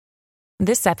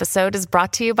This episode is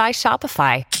brought to you by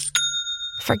Shopify.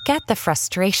 Forget the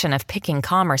frustration of picking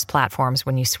commerce platforms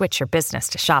when you switch your business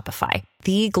to Shopify,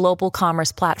 the global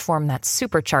commerce platform that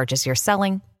supercharges your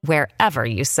selling wherever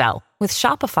you sell. With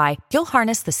Shopify, you'll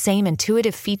harness the same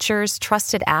intuitive features,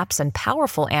 trusted apps, and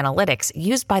powerful analytics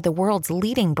used by the world's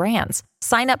leading brands.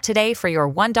 Sign up today for your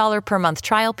 $1 per month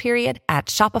trial period at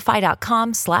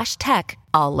shopify.com/tech,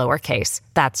 all lowercase.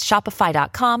 That's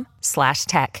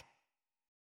shopify.com/tech.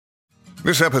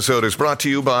 This episode is brought to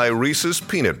you by Reese's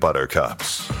Peanut Butter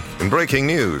Cups. In breaking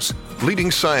news,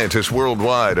 leading scientists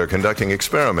worldwide are conducting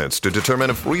experiments to determine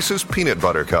if Reese's Peanut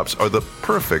Butter Cups are the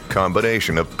perfect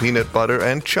combination of peanut butter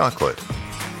and chocolate.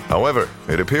 However,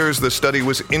 it appears the study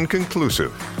was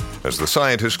inconclusive, as the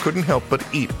scientists couldn't help but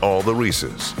eat all the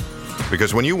Reese's.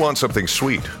 Because when you want something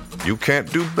sweet, you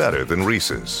can't do better than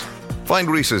Reese's. Find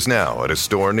Reese's now at a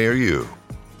store near you.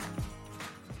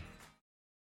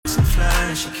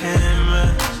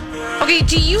 Okay,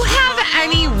 do you have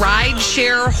any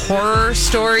rideshare horror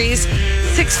stories?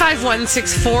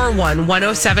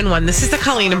 651-641-1071. This is the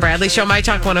Colleen and Bradley Show, My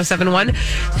Talk 1071.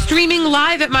 Streaming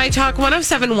live at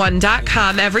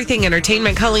MyTalk1071.com. Everything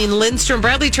Entertainment. Colleen Lindstrom.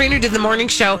 Bradley Traynor did the morning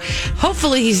show.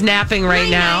 Hopefully he's napping right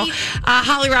now.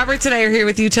 Holly Roberts and I are here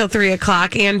with you till 3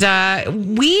 o'clock. And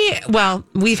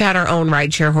we've had our own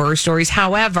rideshare horror stories.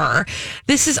 However,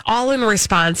 this is all in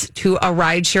response to a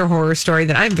rideshare horror story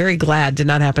that I'm very glad did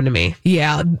not happen to me.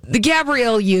 Yeah, the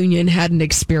Gabrielle Union had an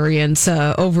experience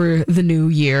over the new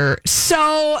year.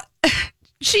 So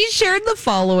she shared the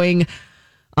following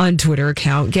on Twitter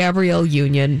account, Gabrielle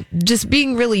Union, just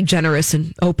being really generous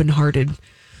and open-hearted.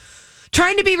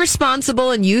 Trying to be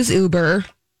responsible and use Uber,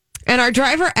 and our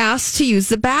driver asked to use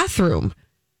the bathroom.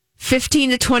 15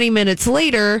 to 20 minutes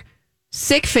later,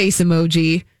 sick face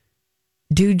emoji,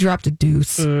 dude dropped a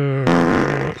deuce.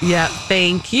 Yeah,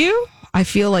 thank you. I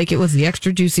feel like it was the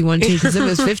extra juicy one, too, because it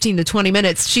was 15 to 20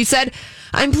 minutes. She said,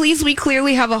 I'm pleased we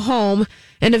clearly have a home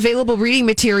and available reading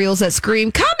materials that scream,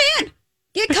 come in,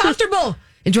 get comfortable,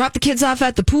 and drop the kids off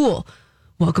at the pool.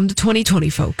 Welcome to 2020,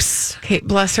 folks. Okay,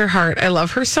 bless her heart. I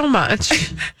love her so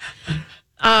much.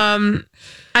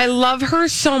 I love her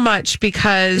so much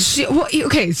because...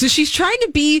 so she's trying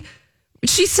to be...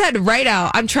 She said right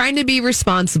out, I'm trying to be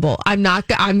responsible. I'm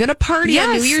going to party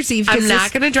on New Year's Eve. I'm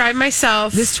not going to drive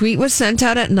myself. This tweet was sent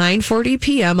out at 9:40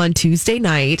 p.m. on Tuesday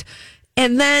night.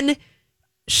 And then,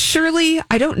 surely,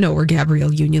 I don't know where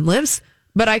Gabrielle Union lives,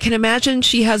 but I can imagine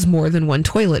she has more than one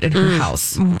toilet in her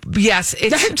house. Yes.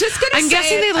 I'm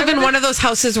guessing they live in one of those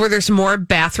houses where there's more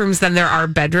bathrooms than there are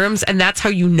bedrooms, and that's how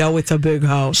you know it's a big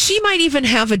house. She might even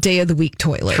have a day of the week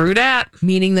toilet. True that.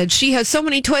 Meaning that she has so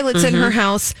many toilets in her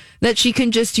house that she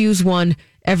can just use one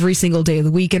every single day of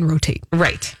the week and rotate.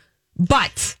 Right.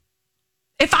 But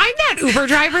if I'm that Uber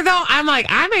driver, though, I'm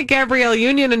at Gabrielle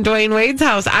Union and Dwayne Wade's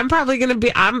house. I'm probably going to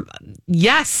be, I'm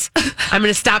going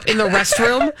to stop in the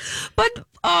restroom. But,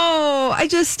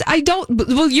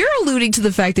 you're alluding to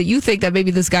the fact that you think that maybe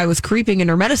this guy was creeping in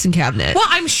her medicine cabinet. Well,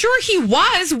 I'm sure he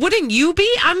was. Wouldn't you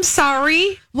be? I'm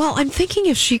sorry. Well, I'm thinking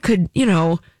if she could,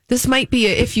 this might be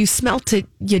if you smelt it,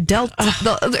 you dealt.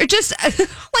 Just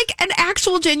like an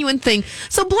actual genuine thing.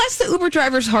 So bless the Uber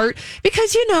driver's heart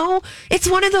because, it's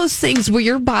one of those things where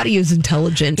your body is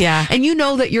intelligent. Yeah. And you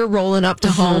know that you're rolling up to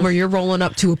home or you're rolling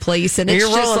up to a place. And you're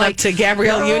rolling up to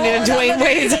Gabrielle Union and Dwayne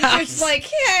Wade's house. It's like,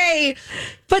 hey.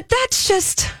 But that's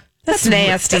just... That's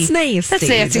nasty. That's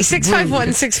nasty.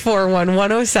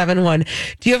 651-641-1071.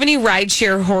 Do you have any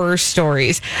rideshare horror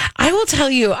stories? I will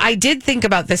tell you, I did think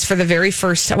about this for the very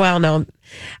first... Well, no.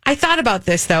 I thought about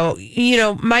this, though.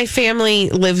 My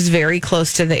family lives very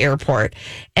close to the airport,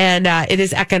 and it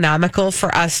is economical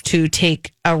for us to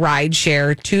take a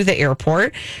rideshare to the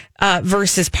airport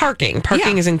versus parking.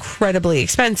 Parking is incredibly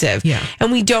expensive. Yeah.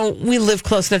 And we live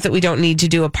close enough that we don't need to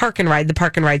do a park and ride. The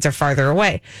park and rides are farther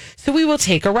away. So we will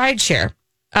take a rideshare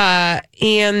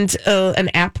and an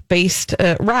app-based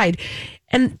ride.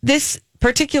 And this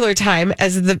particular time,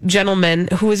 as the gentleman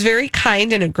who was very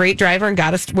kind and a great driver and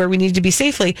got us where we needed to be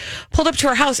safely, pulled up to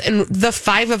our house, and the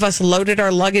five of us loaded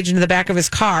our luggage into the back of his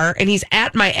car, and he's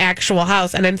at my actual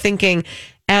house. And I'm thinking,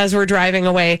 as we're driving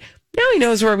away, now he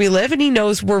knows where we live and he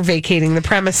knows we're vacating the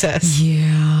premises.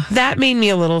 Yeah. That made me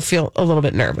feel a little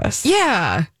bit nervous.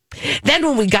 Yeah. Then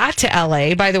when we got to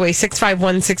LA, by the way,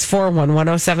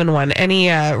 651-641-1071, any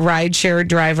rideshare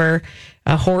driver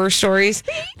horror stories.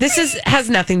 This has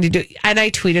nothing to do, and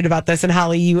I tweeted about this, and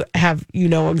Holly, you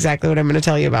know exactly what I'm going to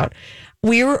tell you about.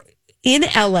 We were in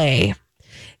LA.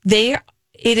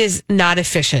 it is not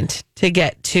efficient to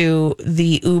get to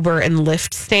the Uber and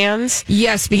Lyft stands.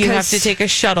 Yes, because you have to take a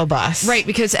shuttle bus. Right,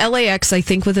 because LAX, I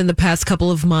think within the past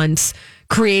couple of months,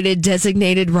 created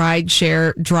designated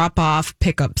rideshare drop-off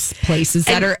pickups places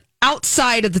that are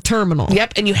outside of the terminal.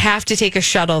 Yep, and you have to take a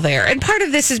shuttle there. And part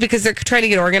of this is because they're trying to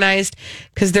get organized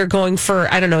because they're going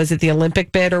for, I don't know, is it the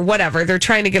Olympic bid or whatever? They're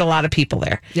trying to get a lot of people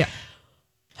there. Yeah.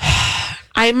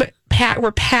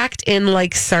 We're packed in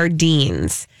like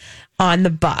sardines on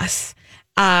the bus.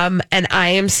 And I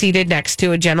am seated next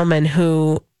to a gentleman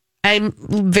who I'm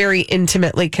very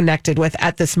intimately connected with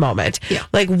at this moment. Yeah.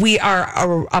 Like we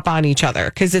are up on each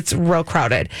other because it's real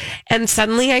crowded. And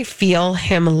suddenly I feel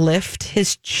him lift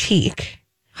his cheek.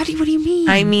 What do you mean?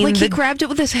 I mean, like he grabbed it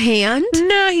with his hand?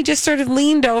 No, he just sort of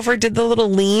leaned over, did the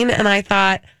little lean. And I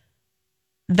thought,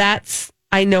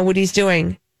 I know what he's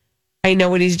doing.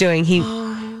 He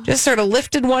just sort of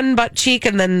lifted one butt cheek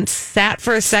and then sat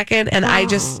for a second. And I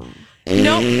just,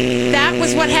 that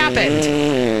was what happened.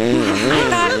 I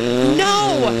thought,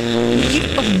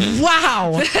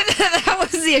 wow. That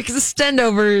was the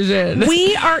extendo version.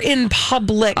 We are in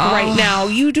public right now.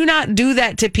 You do not do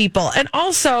that to people. And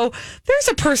also, there's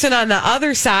a person on the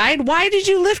other side. Why did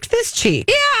you lift this cheek?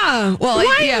 Yeah. Well,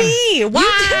 Why me?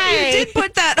 Why? You did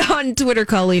put that on Twitter,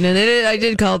 Colleen, and I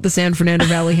did call it the San Fernando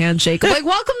Valley handshake. I'm like,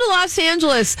 welcome to Los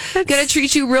Angeles. Gonna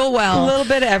treat you real well. A little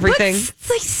bit of everything. But,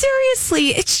 like, seriously,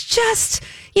 it's just,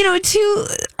 to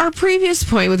our previous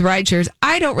point with ride shares,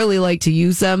 I don't really like to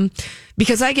use them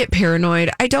because I get paranoid.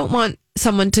 I don't want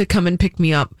someone to come and pick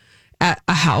me up at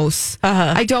a house.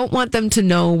 I don't want them to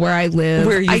know where I live,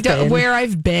 where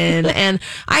I've been. And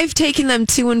I've taken them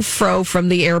to and fro from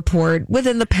the airport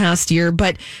within the past year,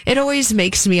 but it always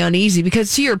makes me uneasy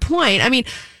because, to your point, I mean,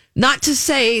 not to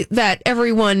say that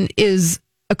everyone is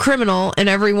a criminal and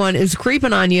everyone is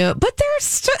creeping on you, but there's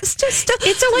still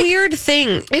it's a weird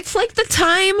thing. It's like the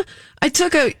time I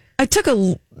took a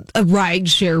ride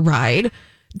share ride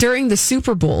during the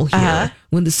Super Bowl here,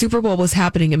 when the Super Bowl was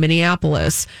happening in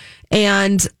Minneapolis,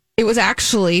 and it was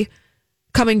actually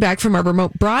coming back from our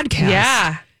remote broadcast.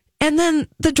 Yeah. And then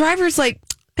the driver's like,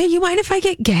 "Hey, you mind if I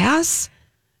get gas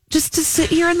just to sit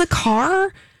here in the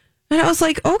car?" And I was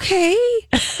like, "Okay,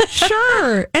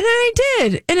 sure." And then I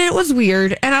did. And it was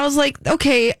weird. And I was like,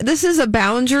 "Okay, this is a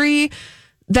boundary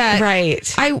that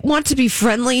I want to be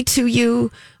friendly to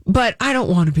you, but I don't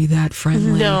want to be that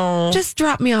friendly. No. Just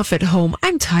drop me off at home.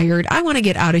 I'm tired. I want to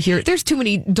get out of here. There's too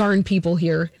many darn people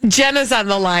here." Jenna's on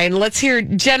the line. Let's hear.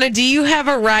 Jenna, do you have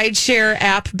a rideshare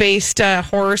app-based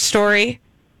horror story?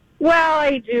 Well,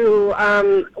 I do.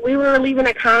 We were leaving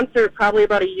a concert probably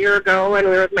about a year ago, and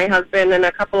we were with my husband and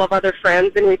a couple of other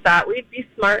friends, and we thought we'd be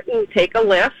smart and take a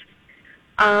Lyft.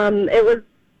 It was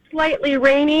slightly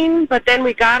raining, but then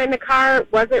we got in the car,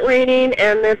 it wasn't raining,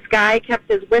 and this guy kept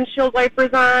his windshield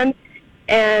wipers on,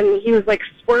 and he was, like,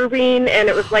 swerving, and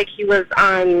it was like he was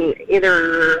on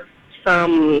either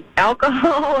some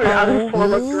alcohol or other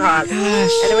form of drug.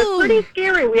 And it was pretty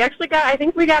scary. We actually I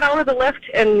think we got out of the Lyft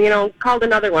and, called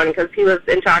another one because he was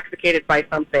intoxicated by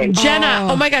something. Jenna,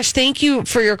 oh my gosh, thank you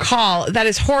for your call. That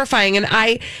is horrifying. And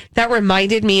that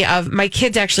reminded me of my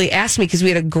kids actually asked me because we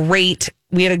had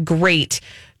a great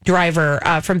driver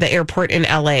from the airport in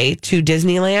LA to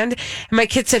Disneyland. And my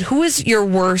kid said, "Who is your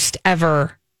worst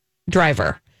ever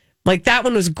driver?" Like, that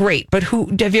one was great, but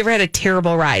have you ever had a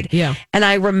terrible ride? Yeah. And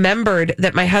I remembered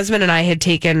that my husband and I had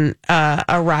taken a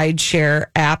rideshare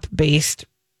app-based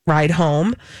ride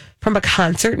home from a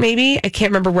concert, maybe. I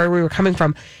can't remember where we were coming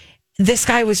from. This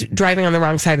guy was driving on the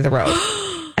wrong side of the road.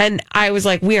 And I was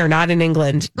like, we are not in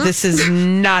England. This is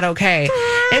not okay.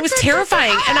 And it was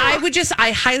terrifying. And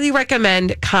I highly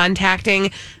recommend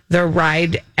contacting the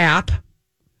ride app,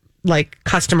 like,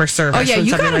 customer service. Oh, yeah,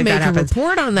 you got to make a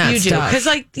report on that stuff. Because,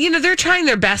 they're trying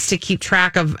their best to keep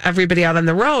track of everybody out on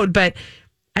the road, but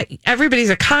everybody's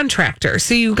a contractor.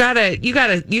 So you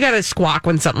gotta squawk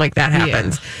when something like that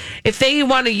happens. Yeah. If they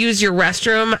want to use your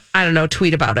restroom, I don't know,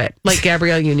 tweet about it, like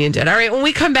Gabrielle Union did. All right, when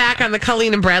we come back on the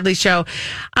Colleen and Bradley Show,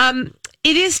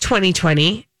 it is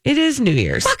 2020. It is New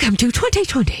Year's. Welcome to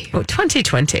 2020. Oh,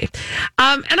 2020.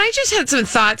 And I just had some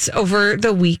thoughts over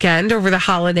the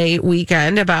holiday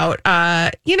weekend about,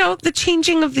 the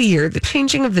changing of the year, the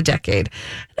changing of the decade.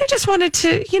 And I just wanted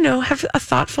to, have a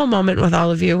thoughtful moment with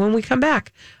all of you when we come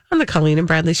back on the Colleen and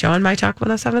Bradley Show on My Talk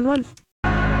 107.1.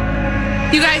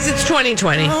 You guys, it's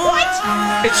 2020.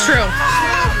 What? It's true.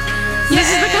 This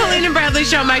is the Colleen and Bradley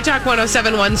Show, My Talk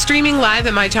 107.1, streaming live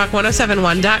at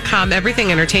MyTalk1071.com.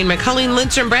 Everything Entertainment. Colleen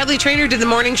Lindstrom, Bradley Traynor did the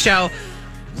morning show.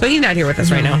 So he's not here with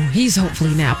us right now. He's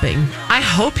hopefully napping. I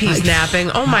hope he's napping.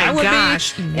 Oh my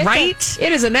gosh. Right?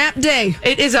 It is a nap day.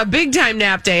 It is a big time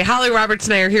nap day. Holly Roberts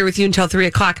and I are here with you until 3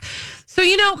 o'clock. So,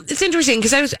 it's interesting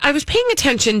because I was paying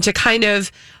attention to kind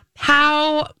of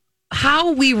how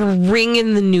we ring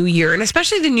in the new year and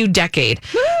especially the new decade.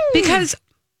 Because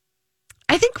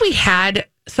I think we had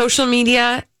social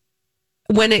media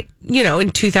when it, in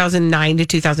 2009 to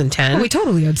 2010. Oh, we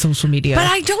totally had social media. But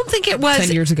I don't think it was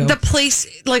 10 years ago. The place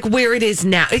like where it is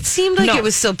now. It seemed like it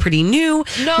was still pretty new.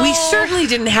 No. We certainly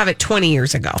didn't have it 20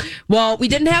 years ago. Well, we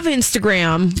didn't have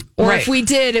Instagram, or if we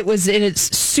did, it was in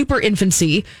its super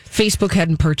infancy. Facebook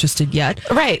hadn't purchased it yet.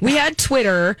 Right. We had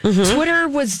Twitter. Mm-hmm. Twitter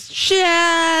was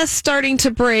just starting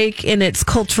to break in its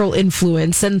cultural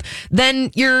influence. And then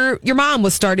your mom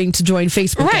was starting to join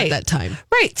Facebook at that time.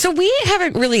 Right. So we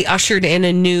haven't really ushered in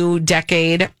a new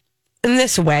decade in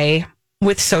this way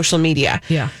with social media.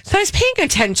 Yeah. So I was paying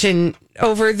attention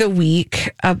over the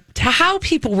week to how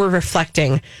people were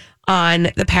reflecting on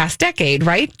the past decade,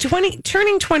 right? Turning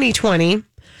 2020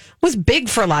 was big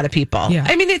for a lot of people. Yeah.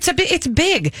 I mean, it's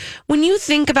big. When you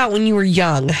think about when you were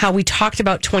young, how we talked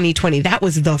about 2020, that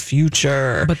was the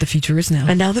future. But the future is now.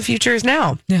 And now the future is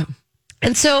now. Yeah.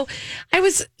 And so I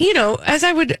was, as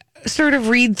I would sort of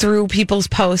read through people's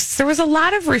posts, there was a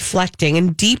lot of reflecting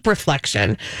and deep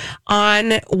reflection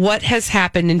on what has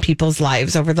happened in people's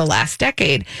lives over the last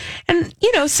decade. And,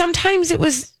 sometimes there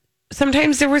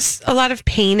was a lot of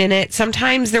pain in it.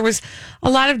 Sometimes there was a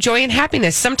lot of joy and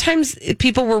happiness. Sometimes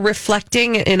people were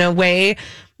reflecting in a way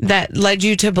that led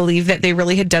you to believe that they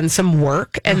really had done some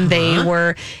work and they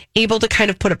were able to kind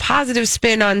of put a positive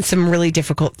spin on some really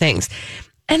difficult things.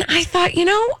 And I thought,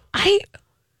 I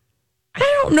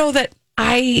don't know that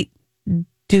I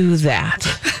do that.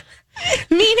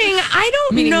 Meaning, I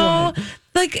don't know. What?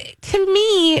 Like, to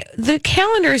me, the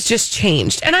calendar's just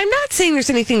changed. And I'm not saying there's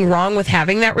anything wrong with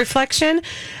having that reflection.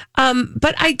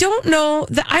 But I don't know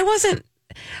that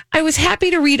I was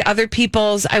happy to read other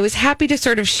people's. I was happy to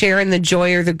sort of share in the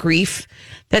joy or the grief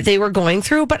that they were going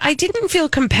through. But I didn't feel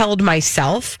compelled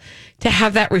myself to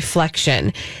have that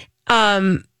reflection.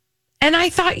 And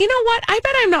I thought, you know what? I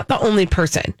bet I'm not the only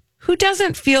person who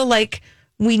doesn't feel like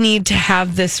we need to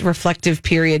have this reflective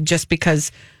period just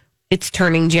because it's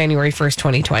turning January 1st,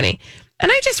 2020.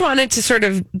 And I just wanted to sort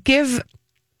of give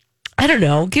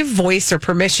voice or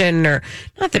permission, or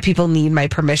not that people need my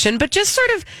permission, but just sort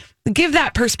of give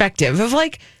that perspective of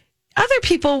like, other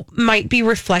people might be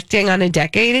reflecting on a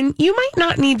decade and you might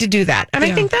not need to do that. And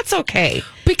I think that's okay.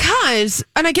 Because,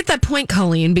 and I get that point,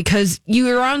 Colleen, because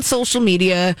you're on social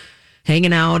media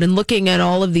hanging out and looking at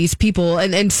all of these people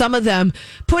and some of them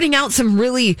putting out some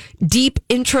really deep,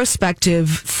 introspective,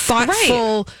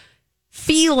 thoughtful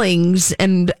feelings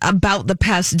and about the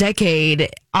past decade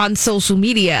on social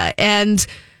media. And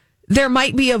there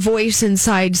might be a voice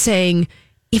inside saying,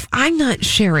 if I'm not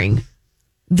sharing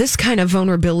this kind of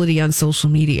vulnerability on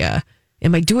social media,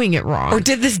 am I doing it wrong? Or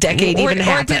did this decade even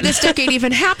happen? Or did this decade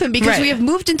even happen? Because we have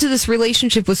moved into this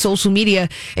relationship with social media,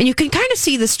 and you can kind of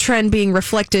see this trend being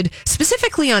reflected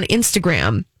specifically on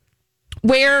Instagram,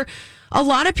 where a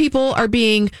lot of people are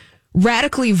being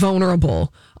radically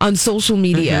vulnerable on social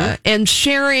media and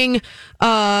sharing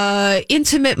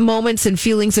intimate moments and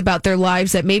feelings about their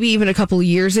lives that maybe even a couple of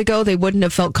years ago they wouldn't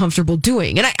have felt comfortable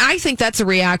doing. And I think that's a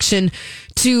reaction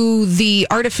to the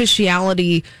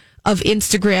artificiality of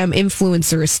Instagram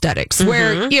influencer aesthetics,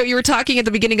 where you were talking at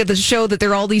the beginning of the show that there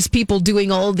are all these people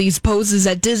doing all of these poses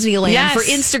at Disneyland for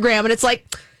Instagram, and it's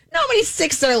like, nobody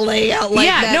sticks their layout like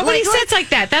that. Nobody sits like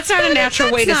that. That's not a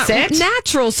natural way to sit.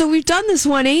 Natural. So we've done this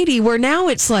 180 where now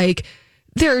it's like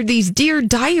there are these Dear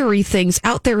Diary things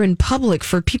out there in public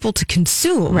for people to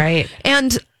consume. Right.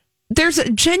 And there's a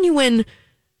genuine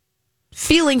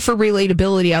feeling for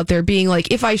relatability out there, being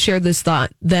like, if I share this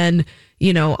thought, then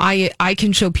I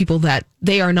can show people that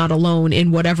they are not alone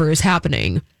in whatever is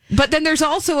happening. But then there's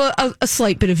also a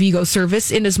slight bit of ego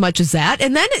service in as much as that.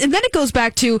 And then it goes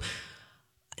back to,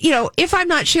 if I'm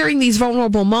not sharing these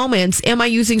vulnerable moments, am I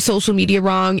using social media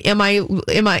wrong?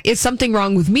 Is something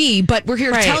wrong with me? But we're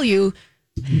here to tell you,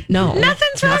 no.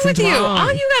 Nothing's wrong with you.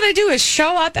 All you got to do is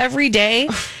show up every day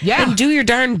and do your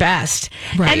darn best.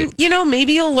 Right. And,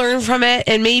 maybe you'll learn from it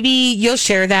and maybe you'll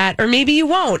share that or maybe you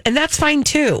won't. And that's fine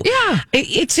too. Yeah.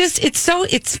 It's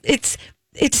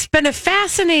been a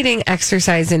fascinating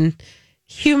exercise in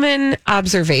human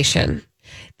observation.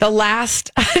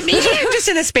 Maybe I'm just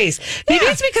in a space. Maybe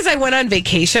it's because I went on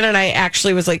vacation and I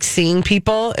actually was like seeing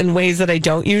people in ways that I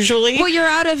don't usually. Well, you're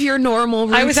out of your normal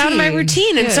routine. I was out of my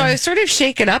routine. And so I was sort of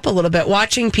shaken up a little bit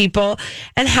watching people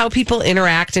and how people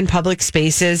interact in public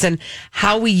spaces and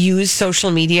how we use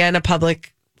social media in a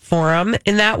public for them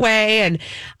in that way. And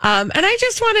I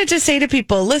just wanted to say to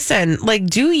people, listen, like,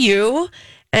 do you?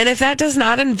 And if that does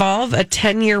not involve a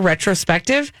 10-year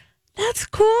retrospective, that's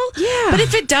cool. Yeah. But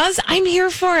if it does, I'm here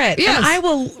for it. Yes. And I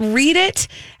will read it,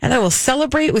 and I will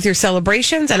celebrate with your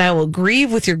celebrations, and I will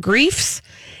grieve with your griefs.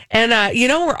 And,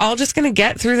 we're all just going to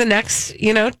get through the next,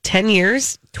 10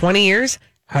 years, 20 years,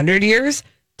 100 years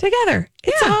together.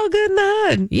 It's all good in the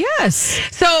hood. Yes.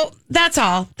 So that's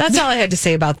all. That's all I had to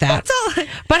say about that. That's all.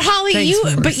 But Holly,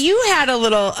 Thanks, you had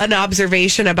an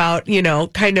observation about,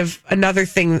 kind of another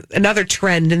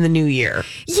trend in the new year.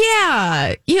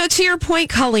 Yeah. To your point,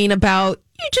 Colleen, about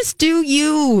you just do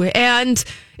you and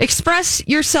express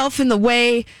yourself in the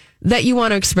way that you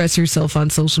want to express yourself on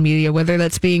social media, whether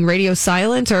that's being radio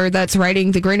silent or that's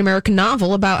writing the great American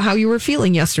novel about how you were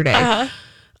feeling yesterday. Uh-huh.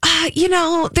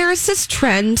 There is this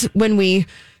trend when we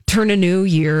turn a new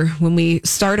year, when we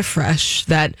start afresh,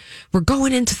 that we're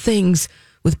going into things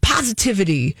with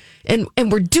positivity and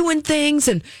we're doing things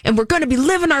and we're going to be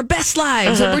living our best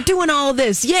lives and we're doing all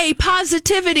this. Yay,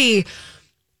 positivity.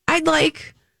 I'd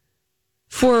like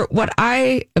for what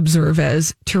I observe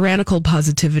as tyrannical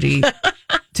positivity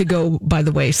to go by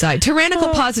the wayside. Tyrannical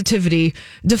positivity,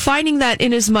 defining that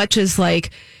in as much as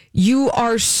like you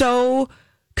are so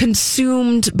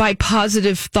consumed by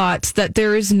positive thoughts that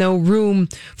there is no room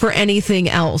for anything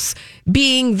else.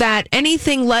 Being that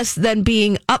anything less than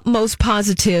being utmost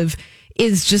positive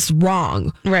is just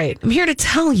wrong. Right. I'm here to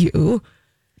tell you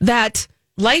that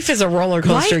life is a roller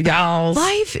coaster, y'all.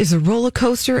 Life is a roller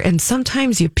coaster, and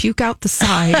sometimes you puke out the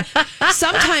side.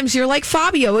 Sometimes you're like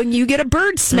Fabio and you get a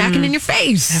bird smacking in your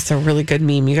face. That's a really good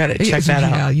meme. You got to check that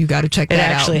out. Yeah, you got to check that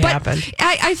out. It actually happened.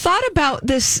 But I thought about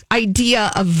this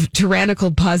idea of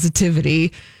tyrannical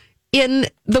positivity in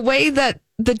the way that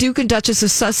the Duke and Duchess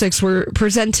of Sussex were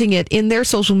presenting it in their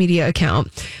social media account,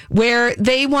 where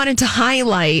they wanted to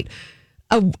highlight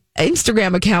a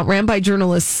Instagram account ran by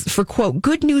journalists for, quote,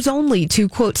 good news only, to,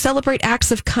 quote, celebrate acts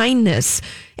of kindness.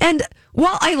 And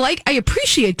while I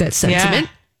appreciate that sentiment,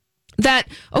 that,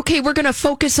 okay, we're going to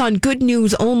focus on good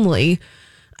news only,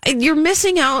 you're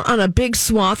missing out on a big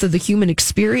swath of the human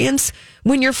experience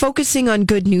when you're focusing on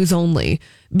good news only,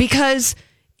 because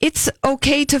it's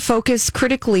okay to focus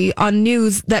critically on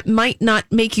news that might not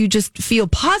make you just feel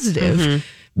positive.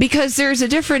 Because there's a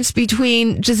difference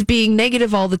between just being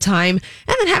negative all the time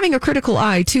and then having a critical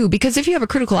eye too. Because if you have a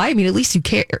critical eye, I mean, at least you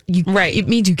care. Right. It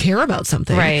means you care about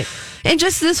something. Right. And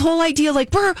just this whole idea,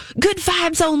 like, we're good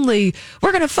vibes only.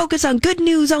 We're going to focus on good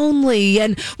news only.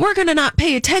 And we're going to not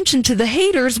pay attention to the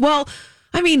haters. Well,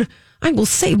 I mean, I will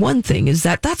say one thing is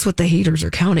that's what the haters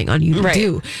are counting on you to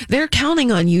do. They're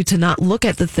counting on you to not look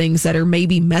at the things that are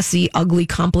maybe messy, ugly,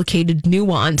 complicated,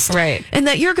 nuanced. Right. And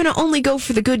that you're going to only go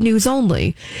for the good news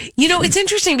only. It's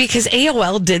interesting because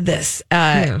AOL did this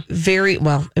very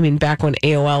well. I mean, back when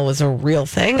AOL was a real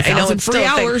thing. I know it's still 3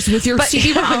 hours with your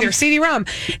CD-ROM. With your CD-ROM.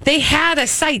 They had a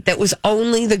site that was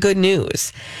only the good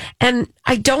news. And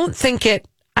I don't think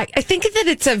I think that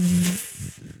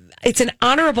it's an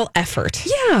honorable effort.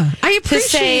 Yeah, I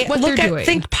appreciate what they're doing.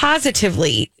 Think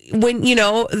positively. When,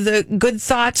 the good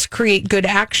thoughts create good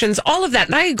actions, all of that.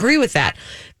 And I agree with that.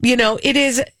 It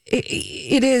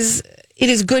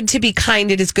is good to be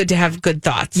kind. It is good to have good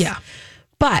thoughts. Yeah.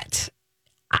 But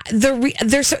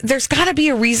there's got to be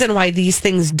a reason why these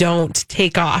things don't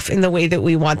take off in the way that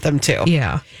we want them to.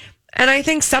 Yeah. And I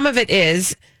think some of it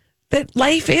is that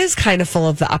life is kind of full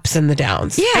of the ups and the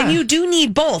downs. Yeah. And you do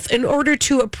need both in order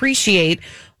to appreciate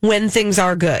when things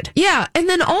are good. Yeah. And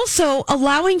then also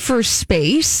allowing for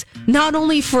space, not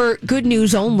only for good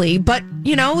news only, but,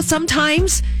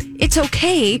 sometimes it's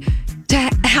okay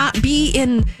to be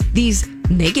in these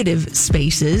negative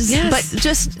spaces, but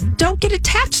just don't get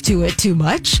attached to it too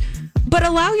much. But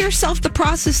allow yourself the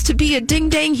process to be a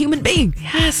ding-dang human being.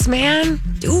 Yes, man.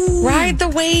 Ooh. Ride the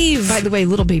wave. By the way,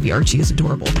 little baby Archie is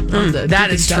adorable.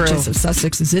 That is true. Duchess of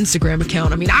Sussex's Instagram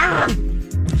account. I mean,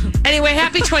 Anyway,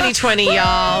 happy 2020,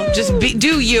 y'all. Just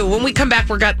do you. When we come back,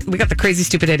 we got the crazy,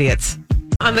 stupid idiots.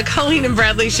 On the Colleen and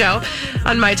Bradley Show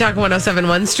on My Talk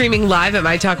 1071, streaming live at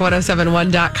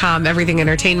MyTalk1071.com. Everything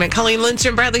Entertainment. Colleen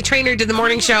Lindstrom, Bradley Traynor did the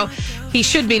morning show. He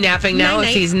should be napping now. Night-night.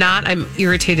 If he's not, I'm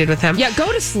irritated with him. yeah,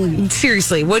 go to sleep.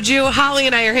 Seriously, would you? Holly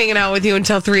and I are hanging out with you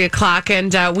until 3 o'clock,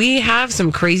 and we have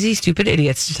some crazy, stupid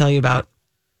idiots to tell you about.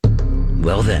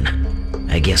 Well then,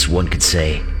 I guess one could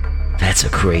say, that's a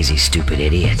crazy, stupid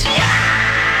idiot.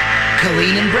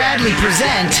 Colleen and Bradley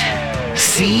present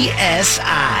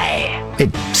CSI.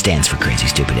 It stands for Crazy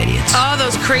Stupid Idiots. Oh,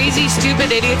 those crazy,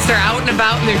 stupid idiots. They're out and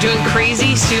about and they're doing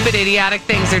crazy, stupid, idiotic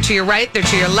things. They're to your right, they're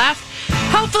to your left.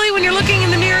 Hopefully, when you're looking in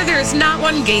the mirror, there's not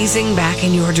one gazing back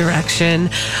in your direction.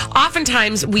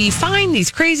 Oftentimes, we find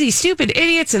these crazy, stupid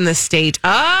idiots in the state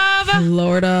of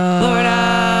Florida.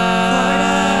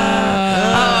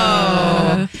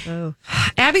 Oh.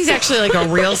 Abby's actually like a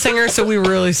real singer, so we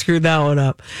really screwed that one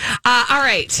up. All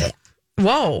right.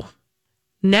 Whoa.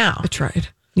 Now. I tried.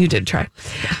 You did try.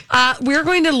 We're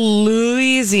going to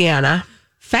Louisiana.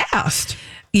 Fast.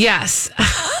 Yes.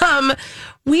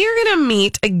 We're going to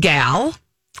meet a gal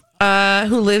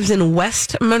who lives in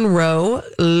West Monroe,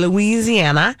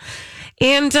 Louisiana.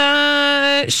 And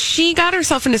she got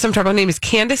herself into some trouble. Her name is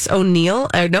Candace O'Neill.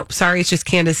 Nope, sorry, it's just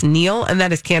Candace Neal. And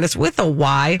that is Candace with a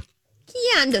Y.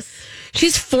 Candace.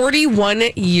 She's 41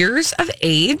 years of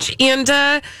age.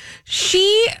 And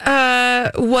she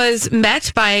was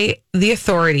met by the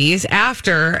authorities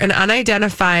after an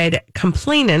unidentified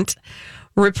complainant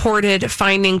reported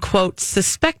finding, quote,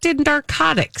 suspected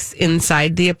narcotics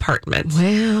inside the apartment,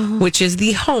 which is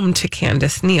the home to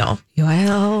Candace Neal.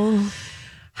 Well,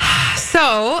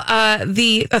 so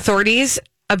the authorities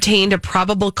obtained a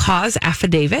probable cause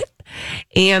affidavit,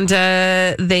 and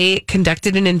they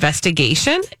conducted an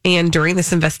investigation. And during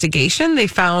this investigation, they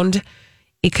found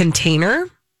a container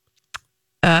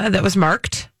that was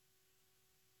marked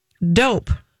dope.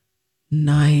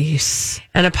 Nice.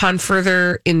 And upon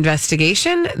further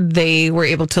investigation, they were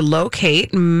able to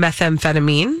locate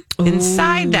methamphetamine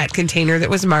inside that container that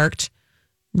was marked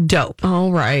dope.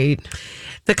 All right.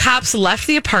 The cops left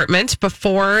the apartment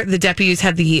before the deputies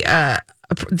had the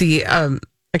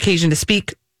occasion to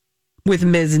speak with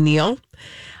Ms. Neal.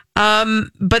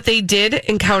 But they did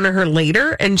encounter her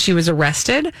later, and she was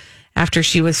arrested after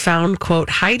she was found, quote,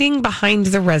 hiding behind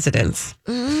the residence.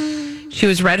 She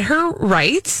was read her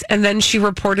rights, and then she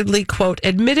reportedly, quote,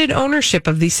 admitted ownership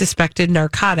of the suspected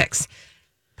narcotics.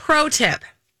 Pro tip.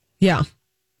 Yeah.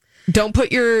 Don't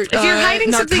put your if you're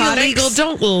hiding something illegal,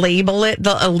 don't label it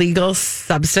the illegal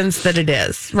substance that it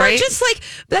is, right? Or just like,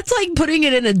 that's like putting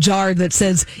it in a jar that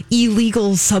says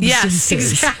illegal substances.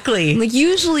 Yes, exactly. Like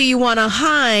usually you want to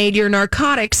hide your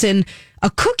narcotics in a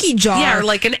cookie jar. Yeah, or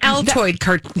like an Altoid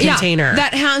container.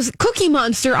 That has Cookie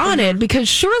Monster on it, because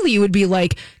surely you would be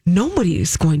like, nobody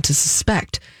is going to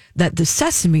suspect that the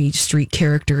Sesame Street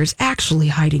character is actually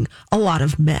hiding a lot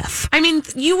of meth. I mean,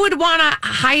 you would want to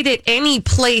hide it any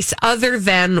place other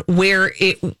than where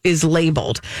it is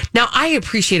labeled. Now, I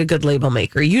appreciate a good label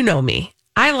maker. You know me.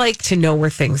 I like to know where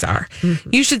things are. Mm-hmm.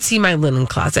 You should see my linen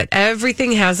closet.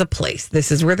 Everything has a place.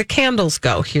 This is where the candles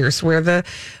go. Here's where the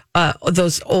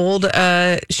those old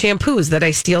shampoos that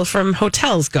I steal from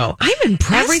hotels go. I'm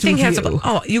impressed. Everything with has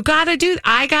you. you gotta do.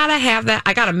 I gotta have that.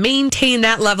 I gotta maintain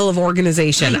that level of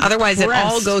organization. Otherwise, it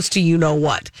all goes to you know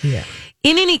what. Yeah.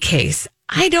 In any case,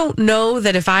 I don't know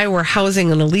that if I were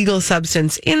housing an illegal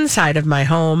substance inside of my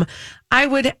home, I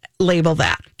would label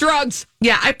that drugs.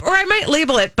 Yeah, I might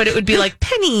label it, but it would be like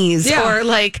pennies or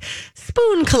like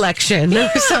spoon collection or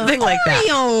something like that.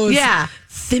 Oreos. Yeah.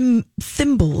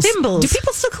 Thimbles. Do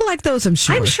people still collect those? I'm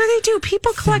sure they do.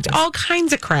 People collect all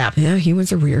kinds of crap. Yeah,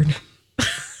 humans are weird.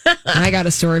 I got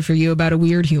a story for you about a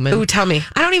weird human. Ooh, tell me.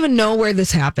 I don't even know where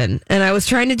this happened, and I was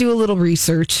trying to do a little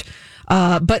research.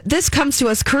 But this comes to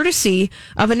us courtesy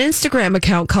of an Instagram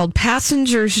account called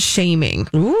Passengers Shaming.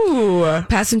 Ooh.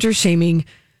 Passenger shaming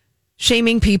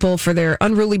people for their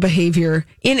unruly behavior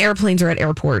in airplanes or at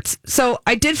airports. So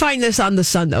I did find this on The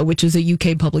Sun, though, which is a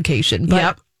UK publication.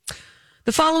 But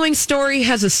the following story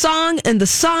has a song, and the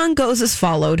song goes as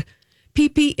followed.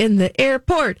 Pee-pee in the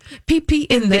airport. Pee-pee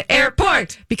in the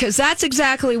airport. Because that's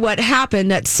exactly what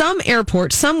happened at some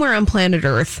airport somewhere on planet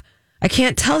Earth. I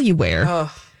can't tell you where.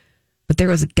 Oh. But there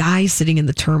was a guy sitting in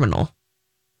the terminal,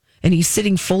 and he's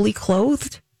sitting fully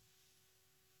clothed.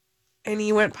 And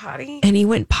he went potty?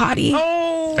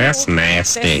 Oh, that's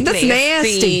nasty. That's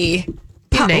nasty.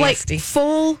 Nasty. Like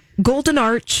full golden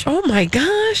arch. Oh my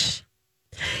gosh.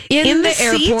 In the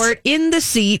airport, in the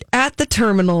seat, at the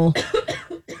terminal.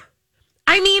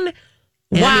 I mean, wow.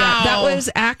 Yeah, that was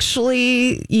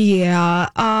actually,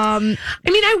 I mean,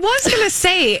 I was going to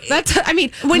say,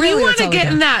 when really, you want to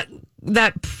get in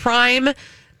that prime,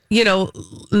 they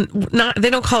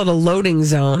don't call it a loading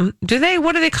zone, do they?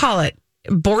 What do they call it?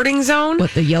 Boarding zone?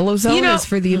 What, the yellow zone is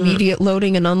for the immediate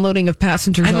loading and unloading of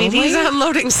passengers only? He's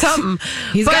unloading something.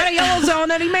 He's got a yellow zone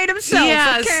that he made himself.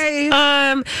 Yes. Okay.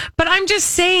 But I'm just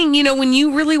saying, when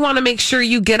you really want to make sure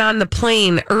you get on the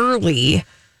plane early,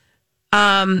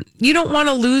 you don't want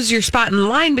to lose your spot in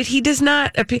line, but he does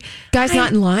not appear. Guy's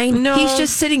not in line. No. He's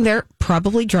just sitting there,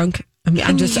 probably drunk.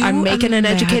 I'm making an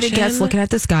educated guess looking at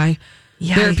this guy.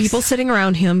 Yikes. There are people sitting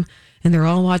around him, and they're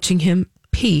all watching him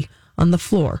pee on the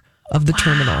floor of the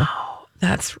terminal.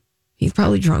 That's He's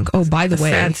probably drunk. Oh, by the way,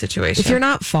 sad situation. If you're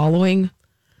not following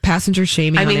passenger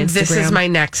shaming on Instagram, this is my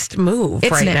next move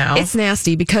now. It's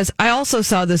nasty because I also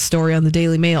saw this story on the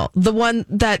Daily Mail. The one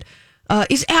that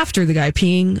is after the guy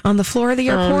peeing on the floor of the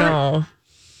airport. Oh, no.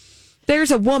 There's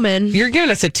a woman. You're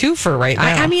giving us a twofer right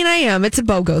now. I mean, I am. It's a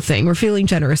BOGO thing. We're feeling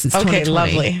generous. It's okay, 2020.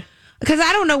 lovely. Because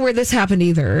I don't know where this happened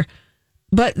either.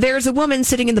 But there's a woman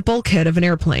sitting in the bulkhead of an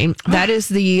airplane. That is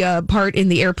the part in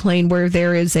the airplane where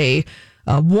there is a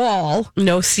wall.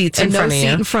 No seats in and front no of seat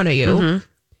you. in front of you. Mm-hmm.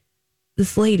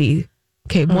 This lady,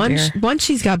 okay, once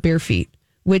she's got bare feet,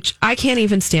 which I can't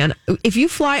even stand. If you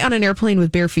fly on an airplane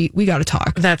with bare feet, we got to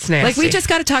talk. That's nasty. Like, we just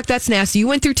got to talk. That's nasty. You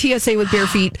went through TSA with bare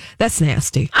feet. That's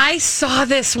nasty. I saw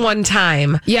this one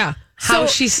time. Yeah. How So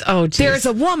she's, oh, geez. there's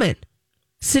a woman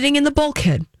sitting in the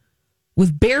bulkhead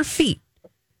with bare feet,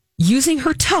 using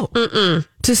her toe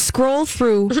to scroll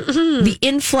through the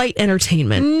in-flight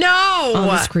entertainment No. on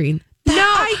the screen.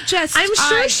 I'm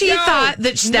sure she thought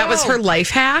that was her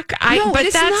life hack. But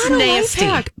it's that's not a nasty.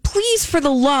 life hack. Please, for the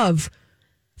love.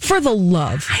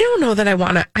 I don't know that I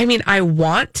want to. I mean, I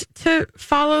want to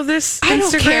follow this Instagram. I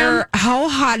don't care how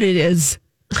hot it is.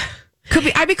 Could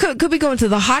be going to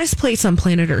the hottest place on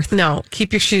planet Earth. No,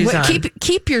 keep your shoes on.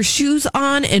 Keep your shoes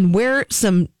on and wear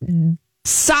some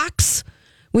socks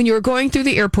when you are going through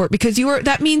the airport, because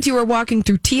that means you are walking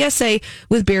through TSA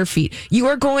with bare feet. You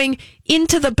are going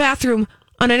into the bathroom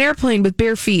on an airplane with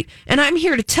bare feet. And I'm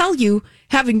here to tell you,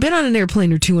 having been on an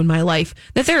airplane or two in my life,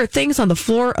 that there are things on the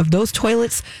floor of those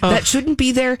toilets that shouldn't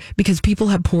be there because people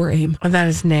have poor aim. Oh, that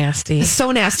is nasty. It's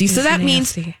so nasty. So that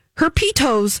means her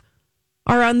pee-toes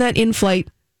are on that in-flight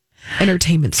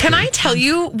entertainment screen. Can I tell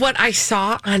you what I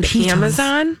saw on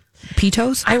Amazon?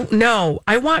 Pee-toes?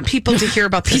 I want people to hear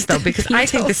about this, though, because I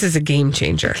think this is a game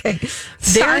changer. Okay.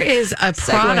 There is a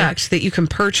product that you can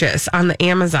purchase on the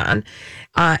Amazon,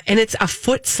 and it's a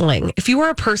foot sling. If you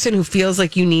are a person who feels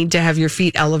like you need to have your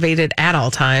feet elevated at all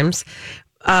times,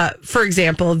 for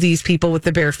example, these people with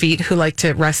the bare feet who like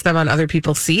to rest them on other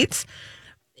people's seats,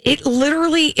 it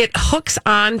hooks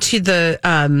onto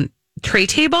the tray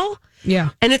table. Yeah.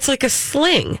 And it's like a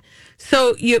sling.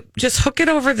 So you just hook it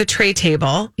over the tray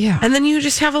table. Yeah. And then you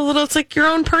just have it's like your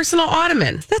own personal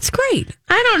ottoman. That's great.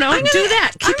 I don't know. Do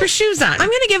that. Keep your shoes on. I'm going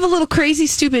to give a little crazy,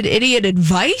 stupid idiot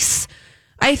advice.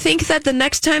 I think that the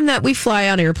next time that we fly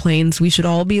on airplanes, we should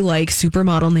all be like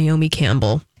supermodel Naomi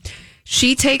Campbell.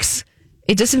 She takes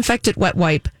a disinfectant wet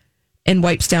wipe and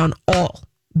wipes down all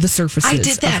the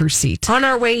surfaces of her seat. On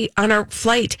our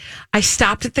flight, I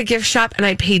stopped at the gift shop and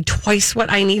I paid twice what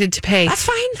I needed to pay. That's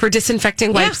fine. For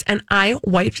disinfecting wipes, and I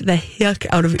wiped the heck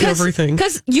out of everything.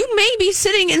 Because you may be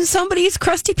sitting in somebody's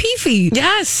crusty pee feet.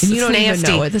 Yes. And you don't nasty.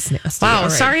 even know it. That's nasty. Wow. All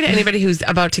right. Sorry to anybody who's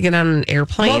about to get on an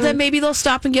airplane. Well, then maybe they'll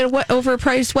stop and get a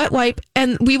overpriced wet wipe,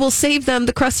 and we will save them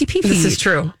the crusty pee feet. This is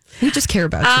true. We just care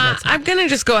about you. That's all. I'm going to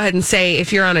just go ahead and say,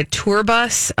 if you're on a tour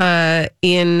bus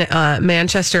in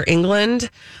Manchester, England,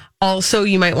 also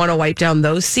you might want to wipe down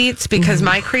those seats, because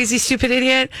my crazy stupid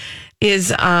idiot is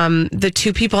the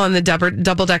two people on the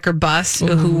double-decker bus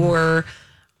who were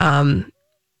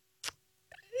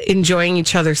enjoying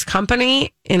each other's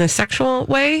company in a sexual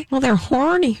way. Well, they're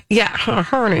horny. Yeah,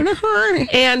 horny.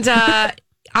 And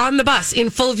on the bus in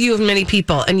full view of many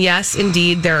people. And yes,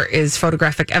 indeed, there is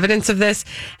photographic evidence of this.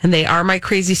 And they are my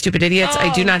crazy, stupid idiots.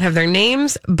 I do not have their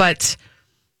names, but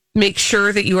make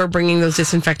sure that you are bringing those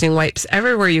disinfecting wipes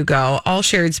everywhere you go. All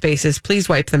shared spaces, please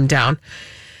wipe them down.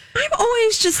 I'm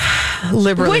always just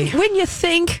liberally. When you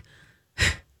think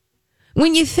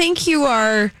you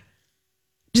are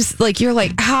just like, you're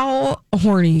like, how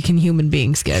horny can human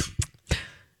beings get?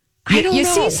 I don't know. You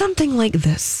know. see something like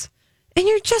this, and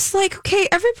you're just like, okay,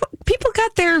 people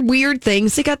got their weird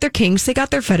things, they got their kinks, they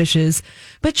got their fetishes,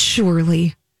 but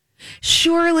surely,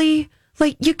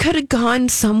 like, you could have gone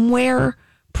somewhere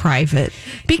private,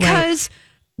 because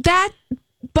that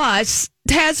bus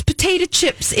has potato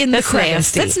chips in the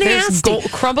crevice. That's nasty.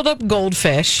 There's crumbled up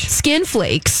goldfish. Skin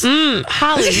flakes.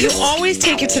 Holly, you always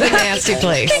take it to the nasty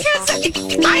place.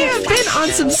 Because I have been on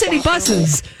some city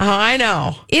buses. Oh, I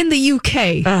know. In the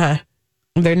UK.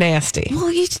 They're nasty.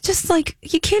 Well, you just like,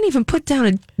 you can't even put down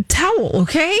a towel,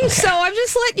 okay? So I'm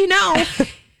just letting you know,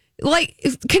 like,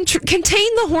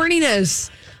 contain the horniness.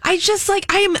 I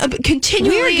am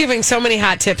continually... We are giving so many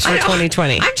hot tips for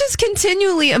 2020. I'm just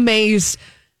continually amazed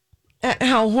at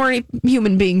how horny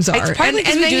human beings are. It's partly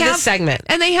because we do this segment.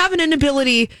 And they have an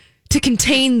inability to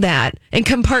contain that and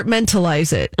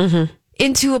compartmentalize it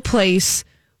into a place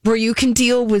where you can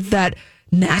deal with that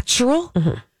natural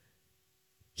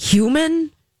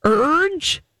human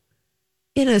urge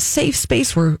in a safe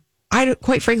space where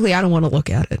quite frankly, I don't want to look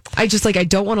at it. I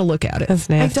don't want to look at it. That's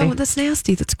nasty. That's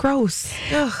nasty. That's gross.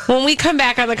 Ugh. When we come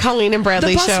back on the Colleen and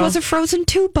Bradley The bus show, was a Frozen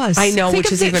 2 bus. I know,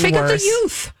 which is even think worse. Think of the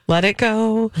youth. Let it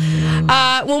go.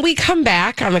 When we come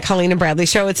back on the Colleen and Bradley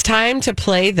show, it's time to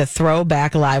play the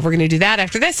Throwback Live. We're going to do that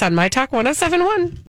after this on My Talk 1071.